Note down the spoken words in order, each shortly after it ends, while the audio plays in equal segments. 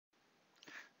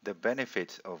The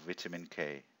benefits of vitamin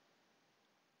K.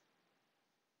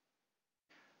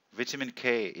 Vitamin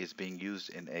K is being used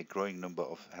in a growing number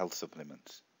of health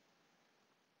supplements.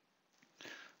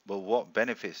 But what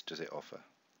benefits does it offer?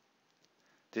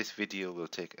 This video will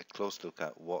take a close look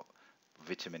at what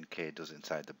vitamin K does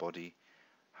inside the body,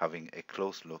 having a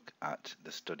close look at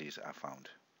the studies I found.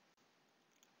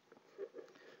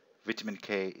 Vitamin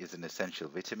K is an essential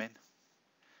vitamin,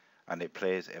 and it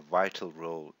plays a vital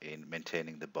role in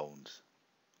maintaining the bones.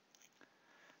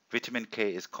 Vitamin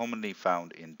K is commonly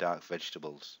found in dark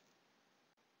vegetables,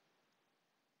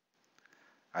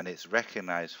 and it's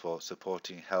recognized for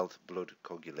supporting healthy blood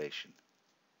coagulation.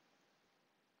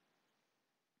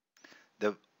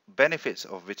 The benefits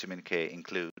of vitamin K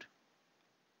include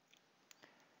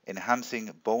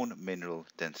enhancing bone mineral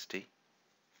density,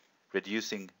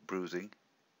 reducing bruising,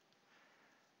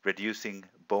 reducing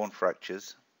bone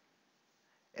fractures,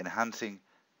 enhancing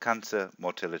cancer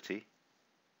mortality,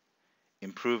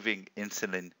 improving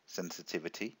insulin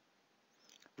sensitivity,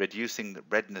 reducing the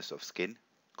redness of skin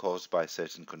caused by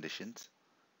certain conditions.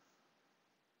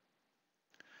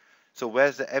 So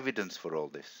where's the evidence for all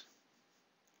this?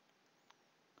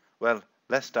 Well,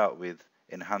 let's start with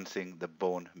enhancing the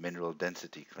bone mineral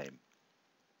density claim.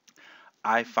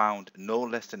 I found no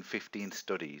less than 15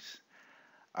 studies,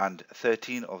 and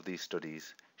 13 of these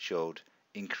studies showed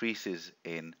increases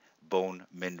in bone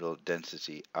mineral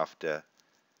density after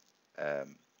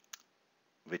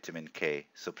vitamin K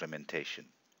supplementation.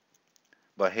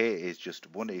 But here is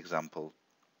just one example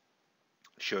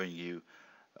showing you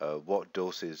what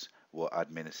doses were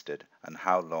administered and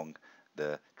how long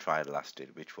the trial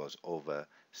lasted, which was over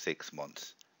 6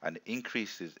 months, and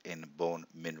increases in bone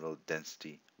mineral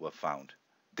density were found.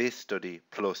 This study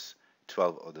plus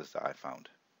 12 others that I found.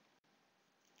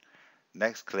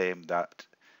 Next claim that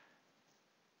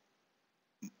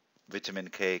vitamin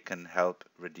K can help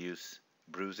reduce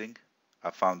bruising.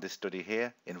 I found this study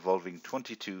here involving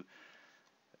 22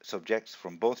 subjects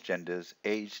from both genders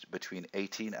aged between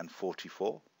 18 and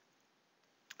 44,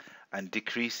 and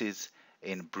decreases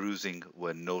in bruising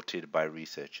were noted by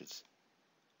researchers.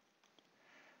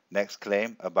 Next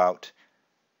claim about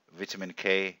vitamin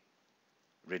K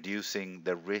reducing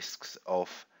the risks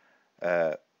of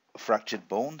fractured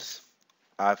bones.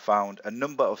 I found a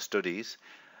number of studies,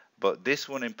 but this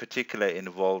one in particular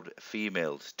involved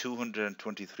females.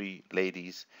 223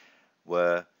 ladies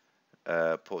were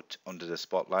put under the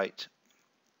spotlight,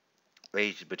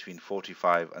 aged between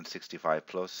 45 and 65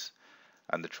 plus,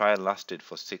 and the trial lasted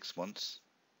for 6 months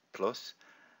plus,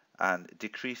 and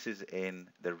decreases in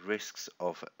the risks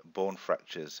of bone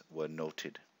fractures were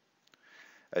noted.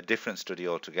 A different study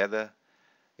altogether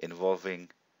involving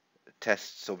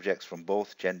test subjects from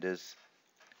both genders,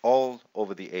 all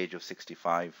over the age of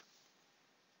 65,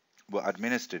 were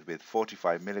administered with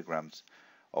 45 milligrams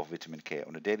of vitamin K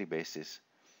on a daily basis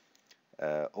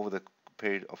over the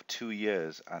period of 2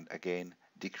 years, and again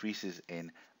decreases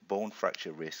in bone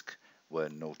fracture risk were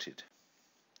noted.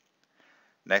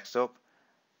 Next up,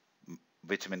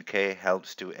 vitamin K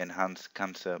helps to enhance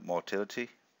cancer mortality.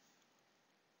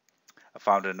 I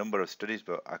found a number of studies,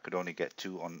 but I could only get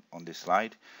 2 on this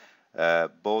slide,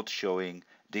 both showing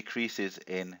decreases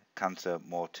in cancer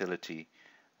mortality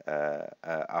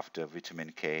after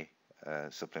vitamin K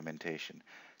supplementation.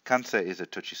 Cancer is a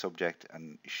touchy subject,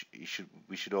 and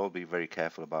we should all be very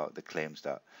careful about the claims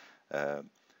that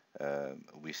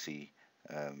we see,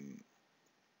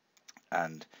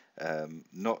 and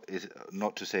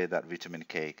not to say that vitamin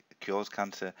K cures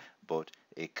cancer, but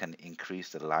it can increase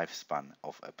the lifespan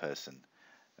of a person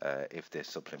if they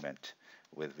supplement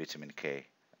with vitamin K,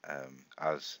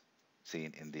 as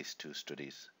seen in these 2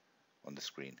 studies on the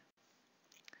screen.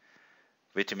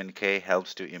 Vitamin K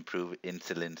helps to improve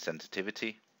insulin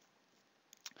sensitivity.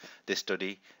 This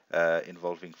study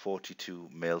involving 42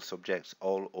 male subjects,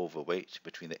 all overweight,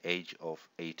 between the age of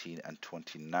 18 and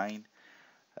 29.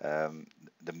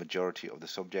 The majority of the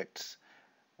subjects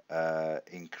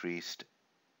increased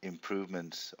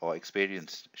improvements, or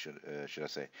experienced, should I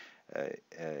say,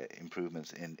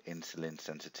 improvements in insulin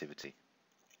sensitivity.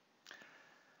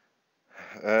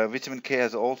 Vitamin K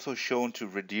has also shown to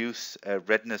reduce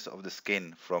redness of the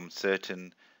skin from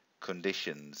certain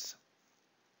conditions,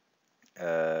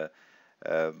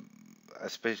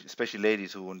 especially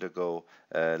ladies who undergo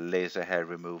laser hair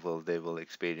removal. They will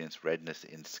experience redness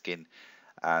in skin,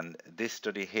 and this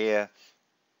study here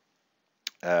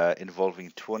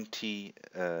involving 20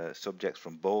 subjects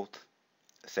from both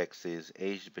sexes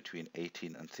aged between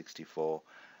 18 and 64,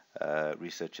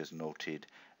 researchers noted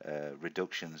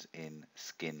reductions in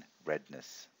skin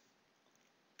redness.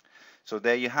 So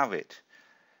there you have it.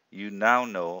 you now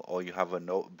know, or you have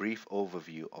a brief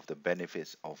overview of the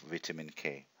benefits of vitamin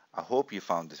K. I hope you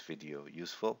found this video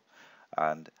useful,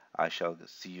 and I shall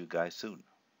see you guys soon.